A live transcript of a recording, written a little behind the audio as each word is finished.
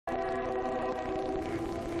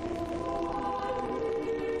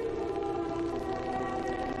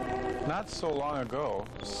Not so long ago,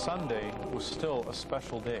 Sunday was still a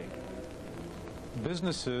special day.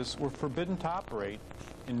 Businesses were forbidden to operate,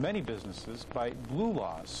 in many businesses, by blue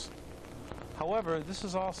laws. However, this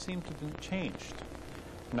has all seemed to have changed.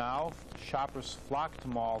 Now, shoppers flock to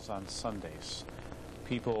malls on Sundays.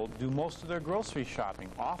 People do most of their grocery shopping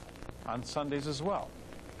often on Sundays as well.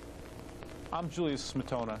 I'm Julius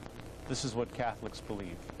Smetona. This is what Catholics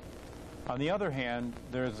believe. On the other hand,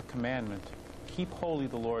 there is a commandment: keep holy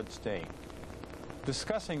the Lord's Day.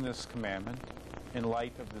 Discussing this commandment in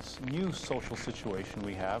light of this new social situation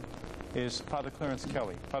we have is Father Clarence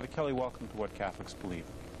Kelly. Father Kelly, welcome to What Catholics Believe.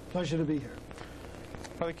 Pleasure to be here.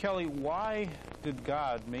 Father Kelly, why did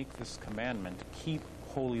God make this commandment, keep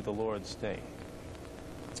holy the Lord's Day?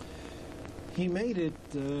 He made it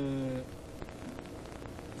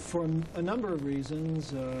for a number of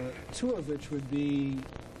reasons, two of which would be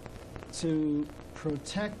to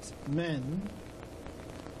protect men,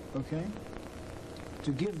 okay,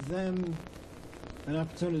 to give them an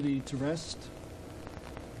opportunity to rest,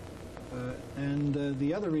 and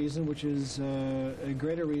the other reason, which is a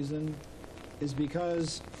greater reason, is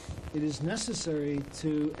because it is necessary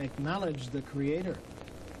to acknowledge the Creator.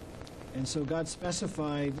 And so God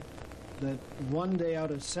specified that one day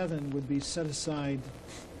out of 7 would be set aside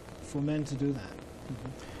for men to do that. Mm-hmm.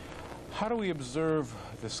 How do we observe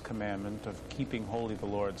this commandment of keeping holy the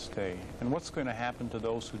Lord's Day? And what's going to happen to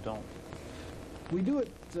those who don't? We do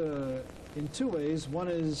it in two ways. One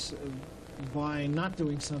is by not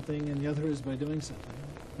doing something, and the other is by doing something.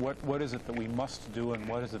 What is it that we must do, and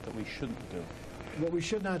what is it that we shouldn't do? What we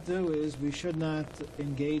should not do is we should not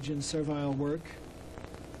engage in servile work.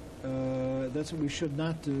 That's what we should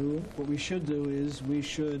not do. What we should do is we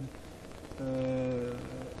should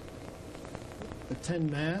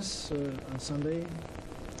attend Mass on Sunday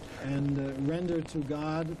and render to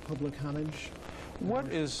God public homage.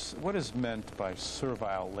 What is meant by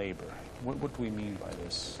servile labor? What do we mean by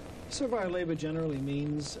this? Servile labor generally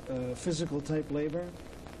means physical type labor,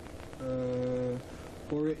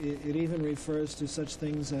 or it even refers to such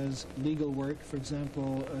things as legal work. For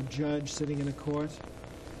example, a judge sitting in a court,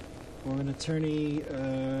 or an attorney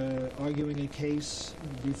arguing a case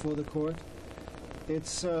before the court.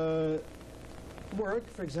 It's work,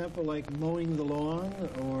 for example, like mowing the lawn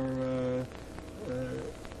or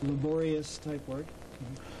laborious type work.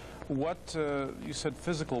 What, you said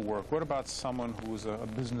physical work. What about someone who's a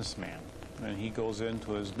businessman and he goes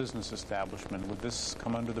into his business establishment? Would this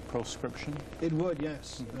come under the proscription? It would,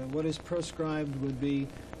 yes. What is proscribed would be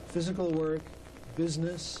physical work,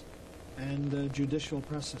 business, and judicial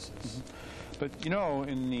processes. Mm-hmm. But you know,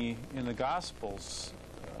 in the Gospels,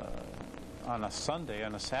 on a Sunday,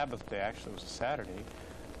 on a Sabbath day, actually it was a Saturday,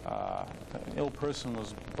 an ill person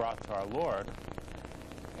was brought to our Lord,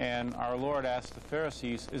 and our Lord asked the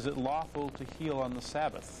Pharisees, "Is it lawful to heal on the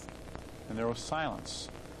Sabbath?" And there was silence.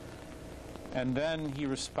 And then he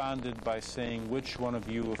responded by saying, "Which one of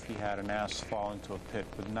you, if he had an ass fall into a pit,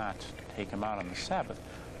 would not take him out on the Sabbath?"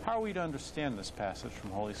 How are we to understand this passage from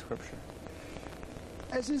Holy Scripture?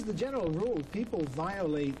 As is the general rule, people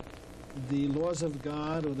violate the laws of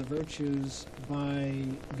God or the virtues by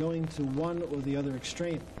going to one or the other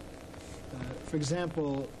extreme. For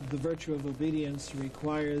example, the virtue of obedience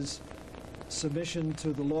requires submission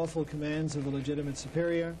to the lawful commands of a legitimate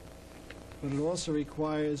superior, but it also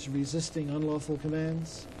requires resisting unlawful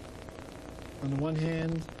commands on the one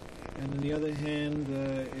hand, and on the other hand,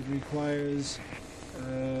 it requires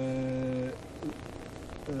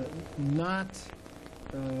not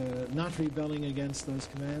rebelling against those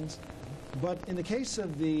commands. But in the case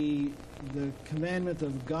of the commandment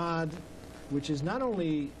of God, which is not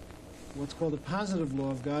only what's called a positive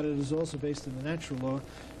law of God, it is also based on the natural law,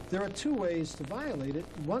 there are two ways to violate it.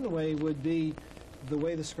 One way would be the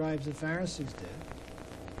way the scribes and Pharisees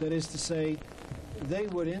did. That is to say, they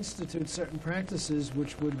would institute certain practices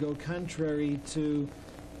which would go contrary to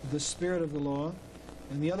the spirit of the law.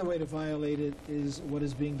 And the other way to violate it is what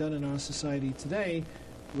is being done in our society today,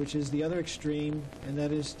 which is the other extreme, and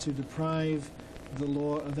that is to deprive the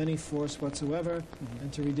law of any force whatsoever,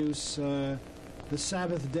 and to reduce the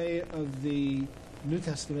Sabbath day of the New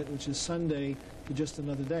Testament, which is Sunday, to just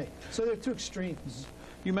another day. So there are two extremes.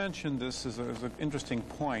 You mentioned this as an interesting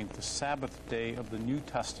point. The Sabbath day of the New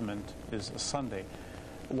Testament is a Sunday.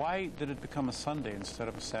 Why did it become a Sunday instead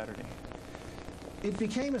of a Saturday? It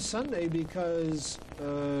became a Sunday because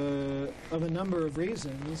of a number of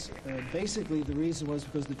reasons. Basically, the reason was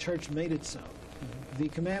because the church made it so. The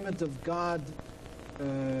commandment of God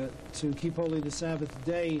to keep holy the Sabbath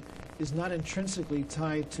day is not intrinsically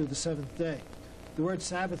tied to the seventh day. The word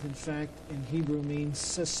Sabbath, in fact, in Hebrew means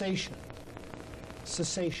cessation.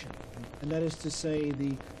 Cessation. and that is to say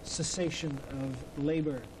the cessation of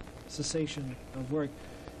labor, cessation of work.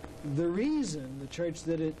 The reason the church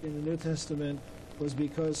did it in the New Testament was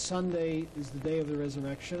because Sunday is the day of the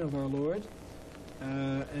resurrection of our Lord,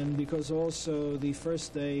 and because also the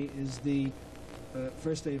first day is the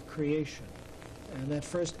first day of creation. And that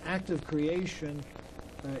first act of creation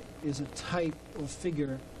is a type or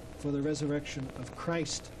figure for the resurrection of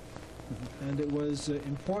Christ. And it was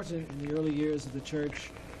important in the early years of the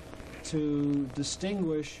church to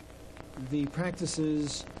distinguish the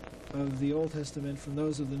practices of the Old Testament from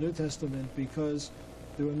those of the New Testament, because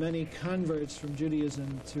there were many converts from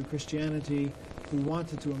Judaism to Christianity who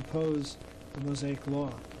wanted to impose the Mosaic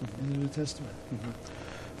law in the New Testament.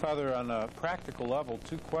 Father, on a practical level,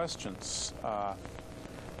 two questions.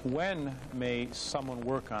 When may someone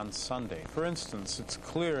work on Sunday? For instance, it's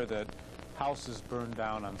clear that houses burn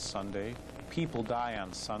down on Sunday, people die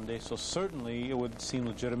on Sunday, so certainly it would seem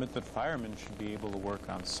legitimate that firemen should be able to work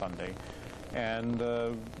on Sunday, and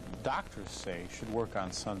doctors, say, should work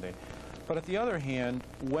on Sunday. But at the other hand,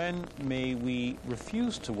 when may we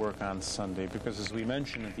refuse to work on Sunday? Because as we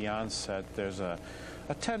mentioned at the onset, there's a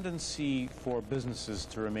tendency for businesses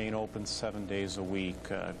to remain open 7 days a week.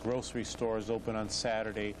 Grocery stores open on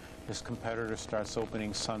Saturday. His competitor starts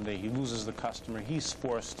opening Sunday. He loses the customer. He's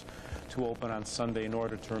forced to open on Sunday in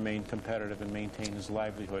order to remain competitive and maintain his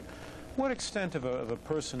livelihood. What extent of a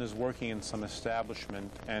person is working in some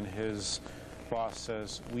establishment and his boss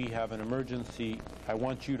says, we have an emergency, I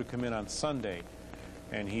want you to come in on Sunday,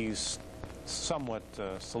 and he's somewhat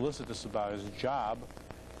solicitous about his job,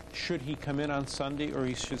 should he come in on Sunday, or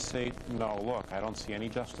he should say, no, look, I don't see any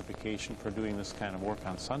justification for doing this kind of work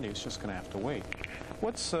on Sunday. It's just going to have to wait.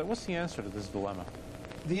 What's the answer to this dilemma?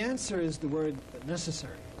 The answer is the word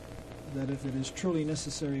necessary, that if it is truly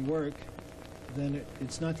necessary work, then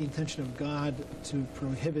it's not the intention of God to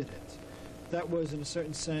prohibit it. That was, in a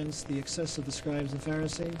certain sense, the excess of the scribes and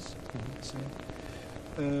Pharisees.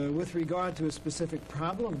 With regard to a specific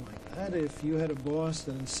problem like that, if you had a boss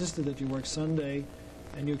that insisted that you work Sunday,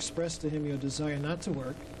 and you expressed to him your desire not to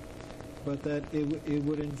work, but that it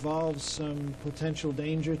would involve some potential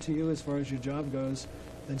danger to you as far as your job goes,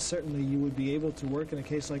 then certainly you would be able to work in a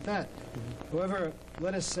case like that. However,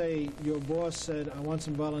 let us say your boss said, I want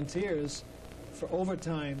some volunteers for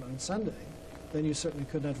overtime on Sunday, then you certainly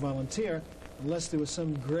could not volunteer unless there was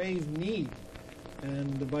some grave need.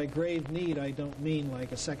 And by grave need, I don't mean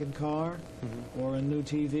like a second car or a new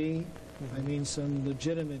TV. I mean some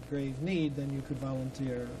legitimate grave need, then you could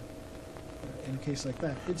volunteer in a case like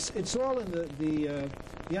that. It's all in the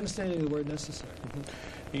understanding of the word necessary.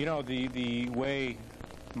 You know, the way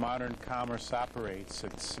modern commerce operates,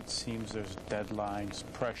 it seems there's deadlines,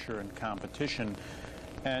 pressure, and competition.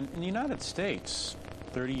 And in the United States,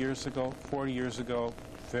 30 years ago, 40 years ago,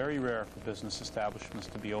 very rare for business establishments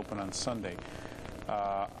to be open on Sunday.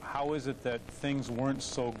 How is it that things weren't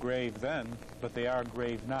so grave then, but they are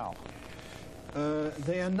grave now?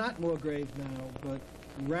 They are not more grave now, but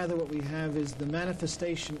rather what we have is the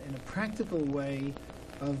manifestation in a practical way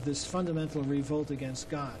of this fundamental revolt against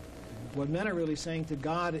God. What men are really saying to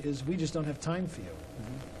God is, we just don't have time for you.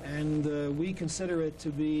 And we consider it to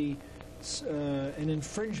be an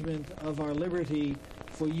infringement of our liberty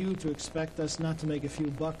for you to expect us not to make a few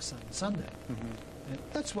bucks on Sunday. And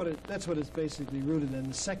that's what it's basically rooted in,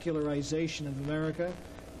 the secularization of America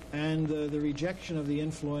and the rejection of the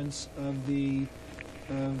influence of the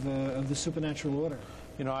supernatural order.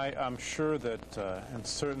 You know, I'm sure that in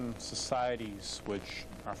certain societies which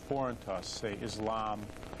are foreign to us, say Islam,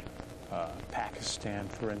 Pakistan,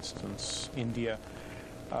 for instance, India,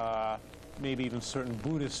 maybe even certain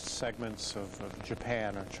Buddhist segments of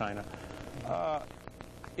Japan or China,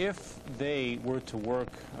 if they were to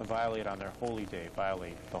violate on their holy day,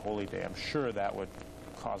 violate the holy day, I'm sure that would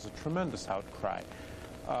cause a tremendous outcry.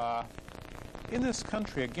 In this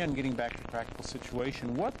country, again, getting back to the practical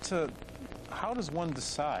situation, how does one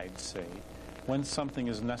decide, say, when something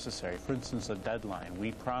is necessary? For instance, a deadline.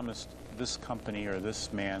 We promised this company or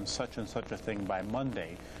this man such and such a thing by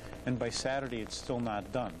Monday, and by Saturday it's still not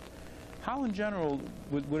done. How, in general,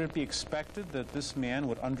 would it be expected that this man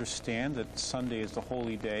would understand that Sunday is the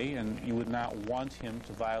holy day and you would not want him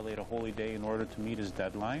to violate a holy day in order to meet his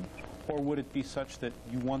deadline? Or would it be such that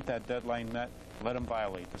you want that deadline met, let him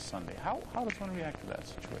violate the Sunday? How does one react to that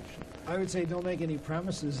situation? I would say don't make any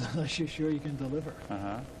promises unless you're sure you can deliver.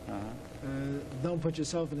 Don't put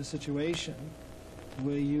yourself in a situation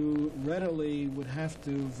where you readily would have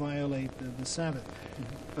to violate the Sabbath.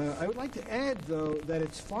 I would like to add, though, that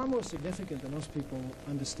it's far more significant than most people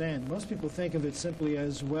understand. Most people think of it simply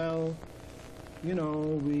as, well, you know,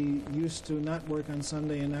 we used to not work on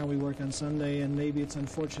Sunday and now we work on Sunday, and maybe it's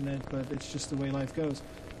unfortunate, but it's just the way life goes.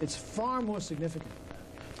 It's far more significant.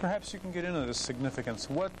 Perhaps you can get into the significance.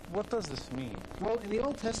 What does this mean? Well, in the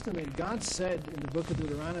Old Testament, God said in the book of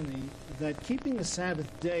Deuteronomy that keeping the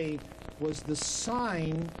Sabbath day was the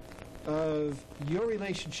sign of your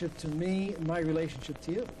relationship to me and my relationship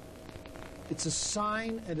to you. It's a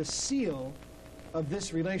sign and a seal of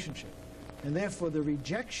this relationship. And therefore, the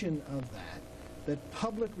rejection of that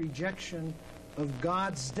public rejection of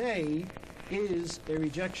God's day, is a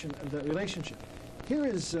rejection of that relationship. Here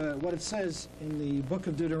is what it says in the book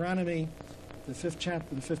of Deuteronomy, the 5th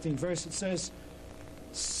chapter, the 15th verse. It says,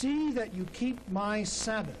 "See that you keep my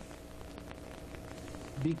Sabbath,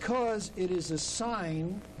 because it is a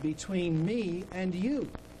sign between me and you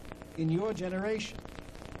in your generation,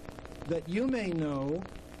 that you may know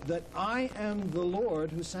that I am the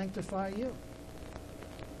Lord who sanctify you."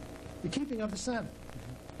 The keeping of the Sabbath.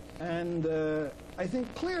 And I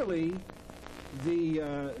think clearly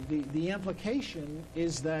the implication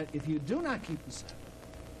is that if you do not keep the Sabbath,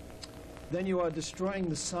 then you are destroying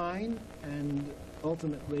the sign and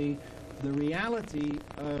ultimately the reality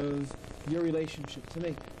of your relationship to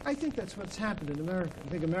me. I think that's what's happened in America. I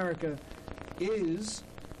think America is,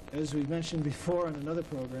 as we mentioned before on another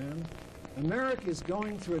program, America is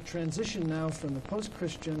going through a transition now from the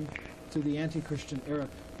post-Christian to the anti-Christian era.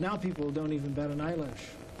 Now people don't even bat an eyelash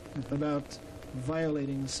about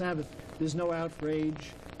violating the Sabbath. There's no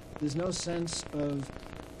outrage. There's no sense of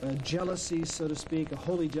jealousy, so to speak, a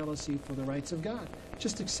holy jealousy for the rights of God.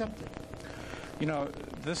 Just accept it. You know,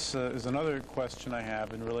 this is another question I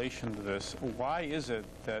have in relation to this. Why is it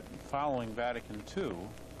that following Vatican II,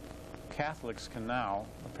 Catholics can now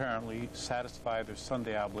apparently satisfy their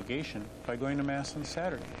Sunday obligation by going to Mass on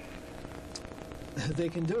Saturday? They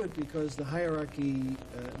can do it because the hierarchy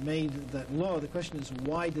made that law. The question is,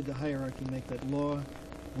 why did the hierarchy make that law?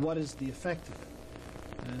 What is the effect of it?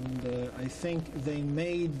 And I think they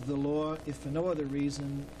made the law, if for no other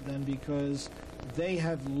reason than because they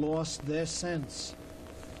have lost their sense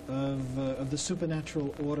of the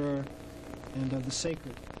supernatural order and of the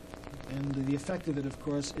sacred. And the effect of it, of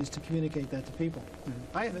course, is to communicate that to people.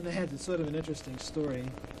 Mm-hmm. I have an aunt, it's sort of an interesting story,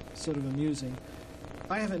 sort of amusing.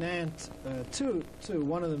 I have an aunt, two.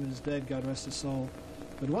 One of them is dead, God rest his soul.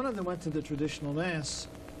 But one of them went to the traditional Mass,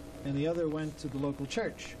 and the other went to the local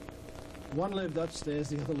church. One lived upstairs,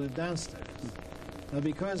 the other lived downstairs. Now,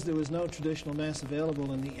 because there was no traditional Mass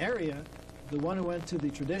available in the area, the one who went to the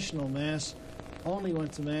traditional Mass only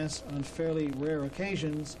went to Mass on fairly rare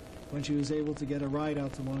occasions when she was able to get a ride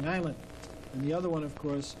out to Long Island. And the other one, of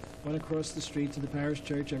course, went across the street to the parish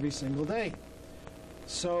church every single day.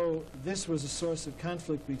 So this was a source of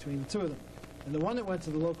conflict between the two of them. And the one that went to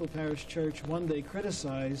the local parish church one day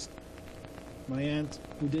criticized my aunt,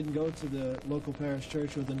 who didn't go to the local parish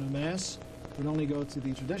church or the new Mass, would only go to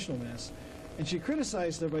the traditional Mass. And she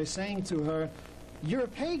criticized her by saying to her, "You're a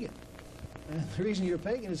pagan. And the reason you're a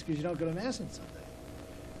pagan is because you don't go to Mass on Sunday."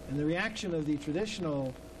 And the reaction of the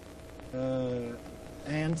traditional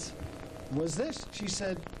aunt was this. She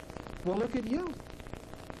said, "Well, look at you.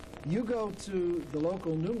 You go to the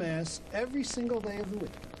local new Mass every single day of the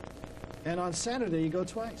week. And on Saturday, you go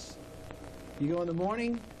twice. You go in the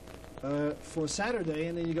morning for Saturday,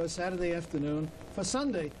 and then you go Saturday afternoon for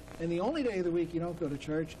Sunday. And the only day of the week you don't go to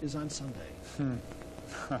church is on Sunday."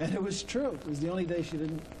 And it was true. It was the only day she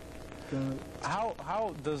didn't go.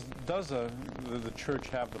 How does the church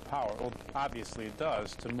have the power? Well, obviously it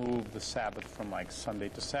does, to move the Sabbath from like Sunday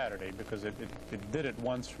to Saturday, because it did it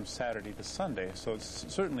once from Saturday to Sunday. So it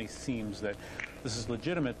certainly seems that this is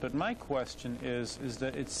legitimate. But my question is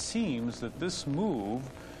that it seems that this move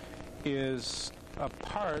is a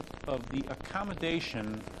part of the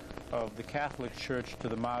accommodation of the Catholic Church to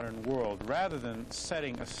the modern world, rather than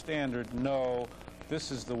setting a standard, no,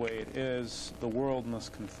 this is the way it is, the world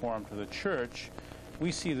must conform to the Church.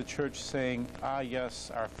 We see the Church saying,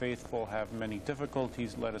 yes, our faithful have many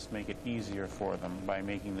difficulties, let us make it easier for them by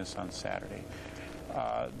making this on Saturday.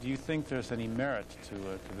 Do you think there's any merit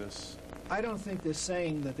to this? I don't think they're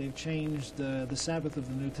saying that they've changed the Sabbath of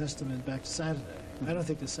the New Testament back to Saturday. Mm-hmm. I don't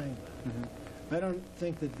think they're saying that. Mm-hmm. I don't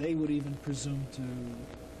think that they would even presume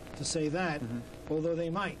to say that, although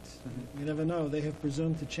they might. You never know. They have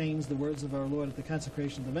presumed to change the words of our Lord at the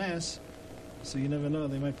consecration of the Mass, so you never know.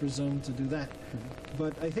 They might presume to do that.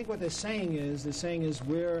 But I think what they're saying is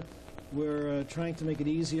we're trying to make it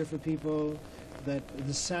easier for people, that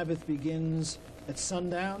the Sabbath begins at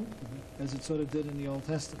sundown, as it sort of did in the Old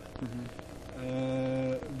Testament.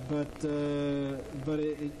 But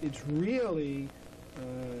it's really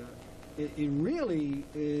it really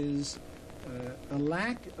is a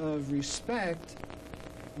lack of respect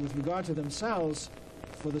with regard to themselves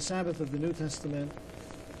for the Sabbath of the New Testament,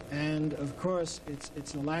 and of course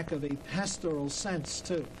it's a lack of a pastoral sense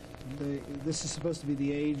too. This is supposed to be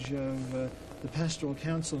the age of the pastoral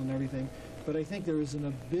council and everything, but I think there is an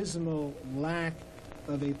abysmal lack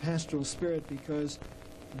of a pastoral spirit because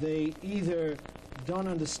they either don't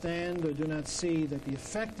understand or do not see that the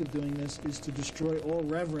effect of doing this is to destroy all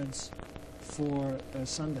reverence for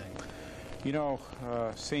Sunday. You know,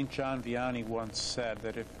 St. John Vianney once said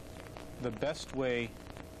that if the best way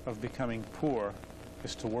of becoming poor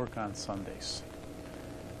is to work on Sundays.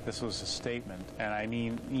 This was a statement, and I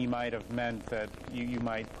mean, he might have meant that you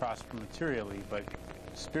might prosper materially, but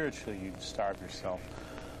spiritually you'd starve yourself.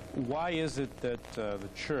 Why is it that the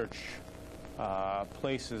church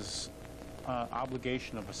places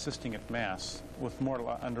obligation of assisting at Mass with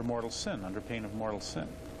under mortal sin, under pain of mortal sin?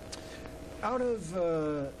 Out of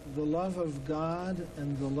the love of God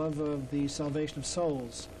and the love of the salvation of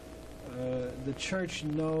souls, the church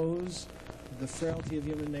knows the frailty of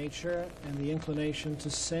human nature and the inclination to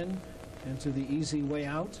sin and to the easy way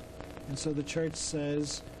out. And so the church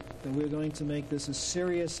says that we're going to make this a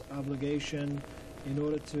serious obligation in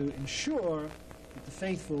order to ensure that the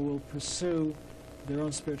faithful will pursue their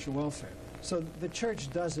own spiritual welfare. So the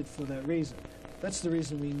church does it for that reason. That's the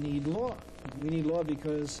reason we need law. We need law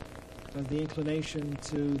because of the inclination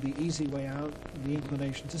to the easy way out, the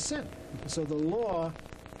inclination to sin. So the law,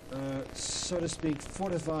 so to speak,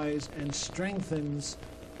 fortifies and strengthens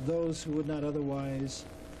those who would not otherwise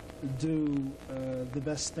do the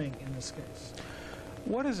best thing in this case.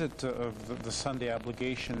 What is it of the Sunday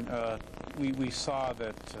obligation? We saw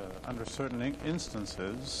that under certain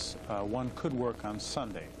instances, one could work on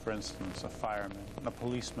Sunday. For instance, a fireman, a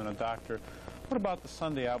policeman, a doctor. What about the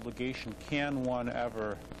Sunday obligation? Can one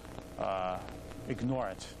ever ignore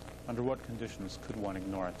it? Under what conditions could one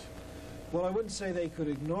ignore it? Well, I wouldn't say they could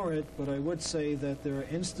ignore it, but I would say that there are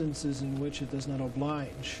instances in which it does not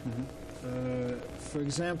oblige. Mm-hmm. For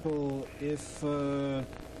example, if,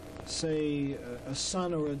 say, a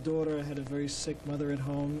son or a daughter had a very sick mother at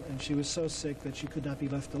home, and she was so sick that she could not be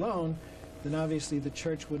left alone, then obviously the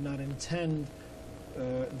church would not intend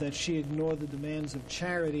that she ignore the demands of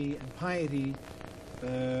charity and piety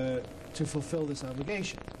to fulfill this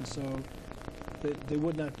obligation. And so they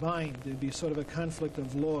would not bind. There would be sort of a conflict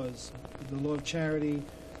of laws, the law of charity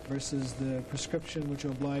versus the prescription which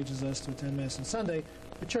obliges us to attend Mass on Sunday.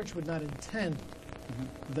 The church would not intend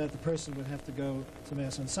that the person would have to go to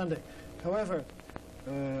Mass on Sunday. However,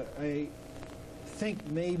 I think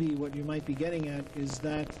maybe what you might be getting at is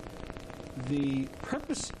that the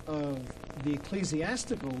purpose of the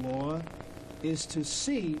ecclesiastical law is to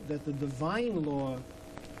see that the divine law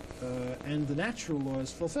and the natural law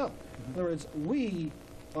is fulfilled. In other words, we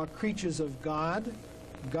are creatures of God.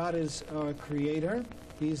 God is our creator.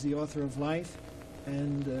 He is the author of life,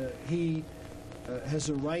 and he has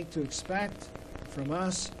a right to expect from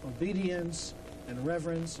us obedience and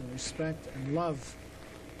reverence and respect and love.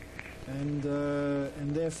 And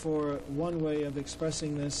therefore, one way of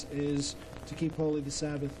expressing this is to keep holy the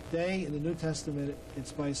Sabbath day. In the New Testament,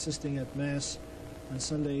 it's by assisting at Mass on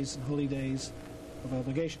Sundays and holy days of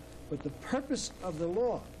obligation. But the purpose of the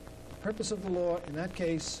law in that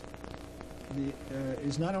case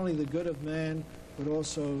is not only the good of man, but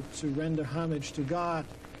also to render homage to God.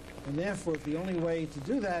 And therefore, the only way to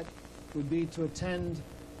do that would be to attend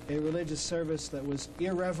a religious service that was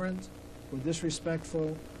irreverent or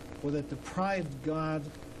disrespectful or that deprived God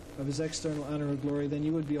of his external honor or glory, then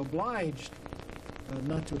you would be obliged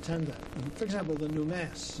not to attend that. For example, the new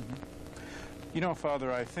Mass. You know,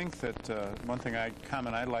 Father, I think that one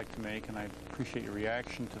comment I'd like to make, and I appreciate your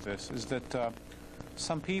reaction to this, is that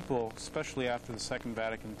some people, especially after the Second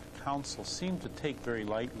Vatican Council, seem to take very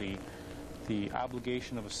lightly the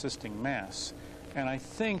obligation of assisting Mass. And I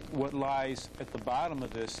think what lies at the bottom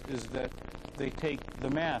of this is that they take the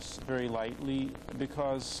Mass very lightly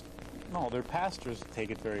because, no, their pastors take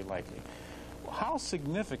it very lightly. How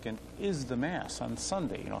significant is the Mass on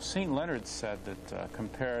Sunday? You know, St. Leonard said that,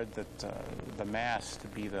 compared that the Mass to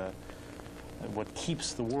be what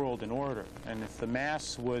keeps the world in order. And if the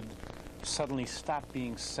Mass would suddenly stop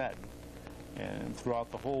being said and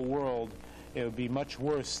throughout the whole world, it would be much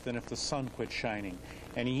worse than if the sun quit shining.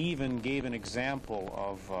 And he even gave an example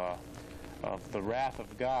of the wrath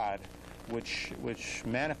of God, which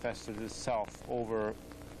manifested itself over,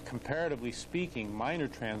 comparatively speaking, minor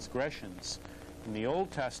transgressions in the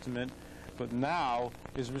Old Testament, but now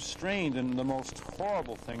is restrained, and the most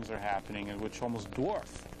horrible things are happening, and which almost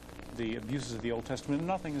dwarf the abuses of the Old Testament, and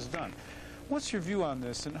nothing is done. What's your view on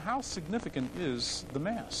this, and how significant is the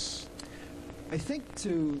Mass? I think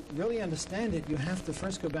to really understand it, you have to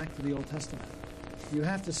first go back to the Old Testament. You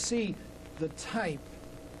have to see the type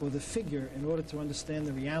or the figure in order to understand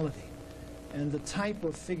the reality. And the type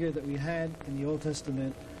of figure that we had in the Old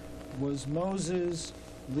Testament was Moses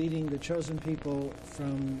leading the chosen people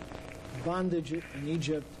from bondage in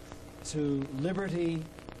Egypt to liberty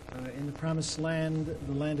in the Promised Land,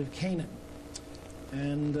 the land of Canaan.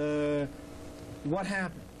 And what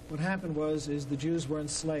happened? What happened was the Jews were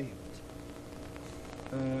enslaved.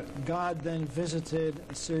 God then visited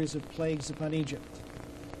a series of plagues upon Egypt.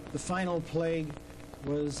 The final plague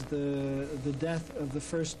was the death of the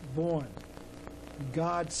firstborn.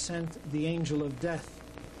 God sent the angel of death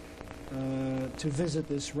to visit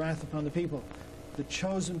this wrath upon the people. The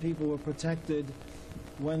chosen people were protected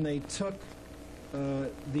when they took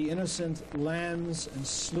the innocent lambs and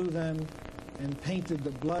slew them and painted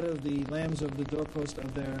the blood of the lambs over the doorpost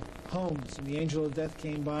of their homes. And the angel of death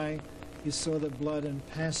came by, he saw the blood and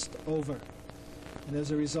passed over. And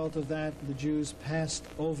as a result of that, the Jews passed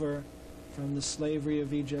over from the slavery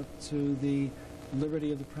of Egypt to the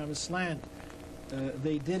liberty of the Promised Land.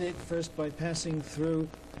 They did it first by passing through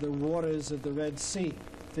the waters of the Red Sea.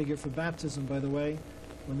 Figure for baptism, by the way.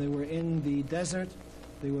 When they were in the desert,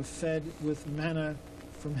 they were fed with manna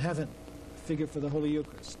from heaven. Figure for the Holy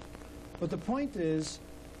Eucharist. But the point is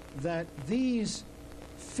that these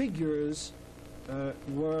figures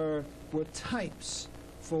were types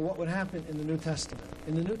for what would happen in the New Testament.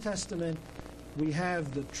 In the New Testament, we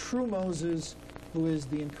have the true Moses, who is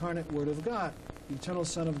the incarnate Word of God, the eternal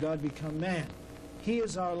Son of God become man. He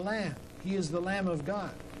is our Lamb. He is the Lamb of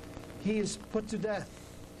God. He is put to death.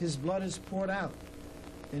 His blood is poured out.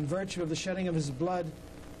 In virtue of the shedding of his blood,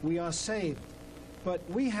 we are saved. But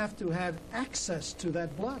we have to have access to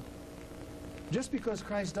that blood. Just because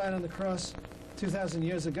Christ died on the cross 2,000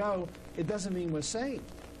 years ago, it doesn't mean we're saved.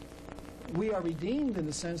 We are redeemed in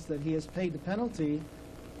the sense that he has paid the penalty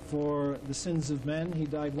for the sins of men. He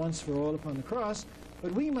died once for all upon the cross.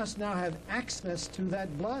 But we must now have access to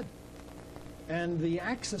that blood. And the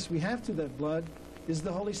access we have to that blood is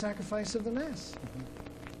the holy sacrifice of the Mass.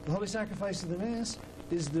 Mm-hmm. The holy sacrifice of the Mass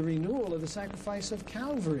is the renewal of the sacrifice of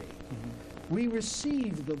Calvary. Mm-hmm. We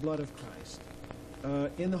receive the blood of Christ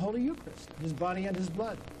in the Holy Eucharist, his body and his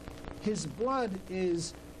blood. His blood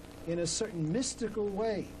is, in a certain mystical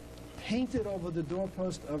way, painted over the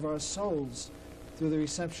doorpost of our souls through the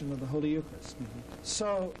reception of the Holy Eucharist. Mm-hmm.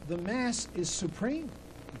 So the Mass is supreme.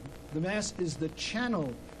 Mm-hmm. The Mass is the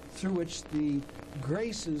channel through which the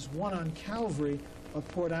graces won on Calvary are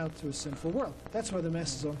poured out to a sinful world. That's why the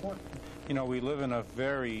Mass is so important. You know, we live in a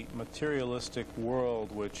very materialistic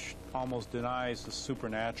world which almost denies the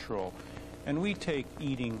supernatural. And we take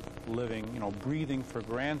eating, living, breathing for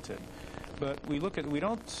granted. But we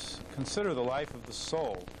don't consider the life of the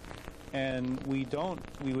soul. And we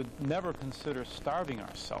would never consider starving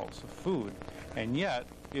ourselves of food. And yet,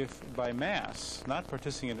 if by Mass, not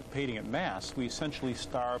participating at Mass, we essentially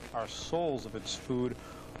starve our souls of its food,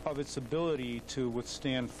 of its ability to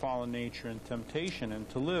withstand fallen nature and temptation and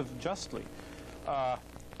to live justly.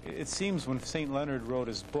 It seems when St. Leonard wrote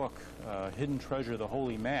his book, Hidden Treasure, the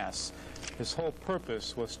Holy Mass, his whole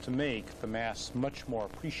purpose was to make the Mass much more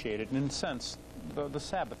appreciated, and in a sense, the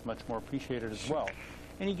Sabbath much more appreciated as well.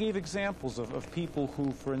 And he gave examples of people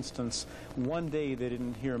who, for instance, one day they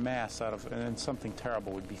didn't hear Mass and something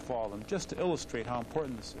terrible would befall them, just to illustrate how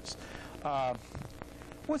important this is.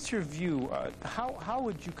 What's your view? How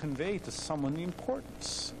would you convey to someone the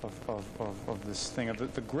importance of this thing, of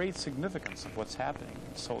the great significance of what's happening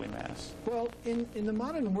in Holy Mass? Well, in the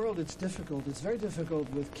modern world, it's difficult. It's very difficult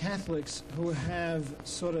with Catholics who have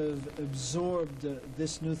sort of absorbed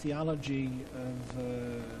this new theology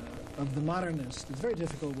of the modernist. It's very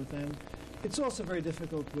difficult with them. It's also very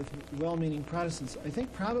difficult with well-meaning Protestants. I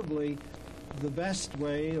think probably the best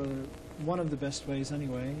way, or one of the best ways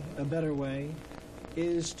anyway, a better way,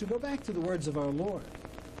 is to go back to the words of our Lord,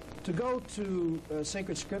 to go to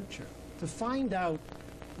sacred Scripture, to find out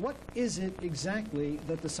what is it exactly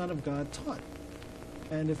that the Son of God taught.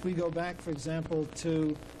 And if we go back, for example,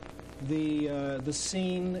 to the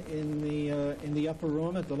scene in the upper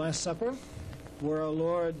room at the Last Supper, where our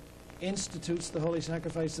Lord institutes the holy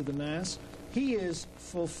sacrifice of the Mass, he is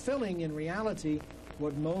fulfilling in reality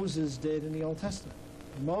what Moses did in the Old Testament.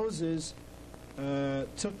 Moses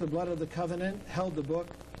took the blood of the covenant, held the book,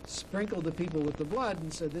 sprinkled the people with the blood,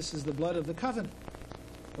 and said, "This is the blood of the covenant."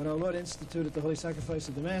 When our Lord instituted the holy sacrifice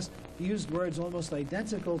of the Mass, he used words almost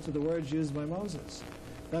identical to the words used by Moses.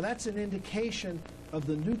 Now that's an indication of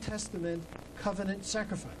the New Testament covenant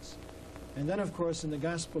sacrifice. And then, of course, in the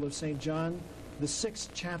Gospel of St. John, the 6th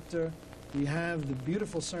chapter, we have the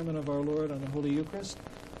beautiful sermon of our Lord on the Holy Eucharist,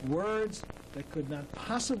 words that could not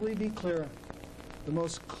possibly be clearer. The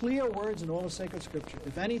most clear words in all of sacred Scripture.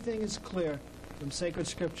 If anything is clear from sacred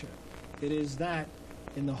Scripture, it is that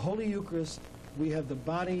in the Holy Eucharist we have the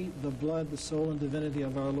body, the blood, the soul, and divinity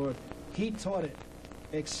of our Lord. He taught it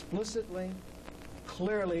explicitly,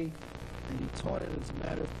 clearly, and he taught it as a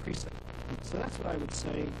matter of precept. So that's what I would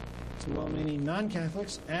say to well-meaning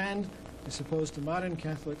non-Catholics, and I suppose to modern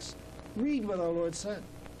Catholics. Read what our Lord said.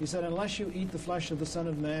 He said, unless you eat the flesh of the Son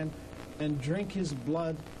of Man and drink his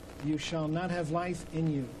blood, you shall not have life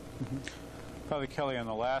in you. Father Kelly, on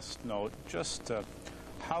the last note, just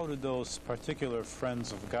how did those particular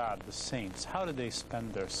friends of God, the saints, how did they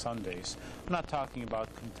spend their Sundays? I'm not talking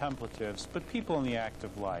about contemplatives, but people in the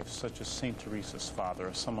active life, such as St. Teresa's father,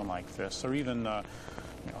 or someone like this, or even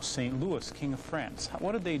St. Louis, King of France.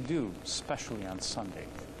 What did they do, especially on Sunday?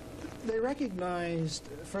 They recognized,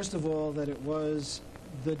 first of all, that it was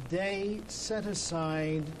the day set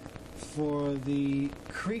aside for the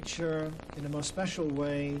creature in a most special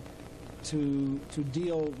way to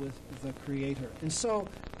deal with the Creator. And so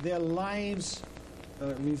their lives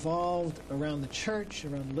revolved around the church,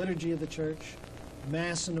 around the liturgy of the church,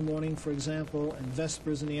 Mass in the morning, for example, and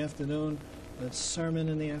Vespers in the afternoon, the sermon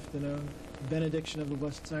in the afternoon, benediction of the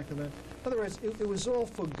Blessed Sacrament. In other words, it was all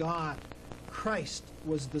for God. Christ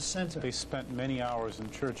was the center. They spent many hours in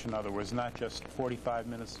church, in other words, not just 45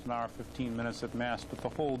 minutes, an hour, 15 minutes at Mass, but the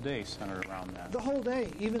whole day centered around that. The whole day,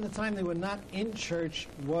 even the time they were not in church,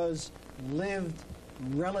 was lived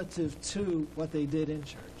relative to what they did in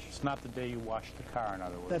church. It's not the day you wash the car, in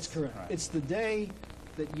other words. That's correct. Right. It's the day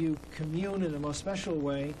that you commune in a most special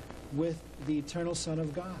way with the eternal Son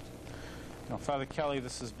of God. Now, Father Kelly,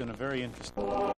 this has been a very interesting...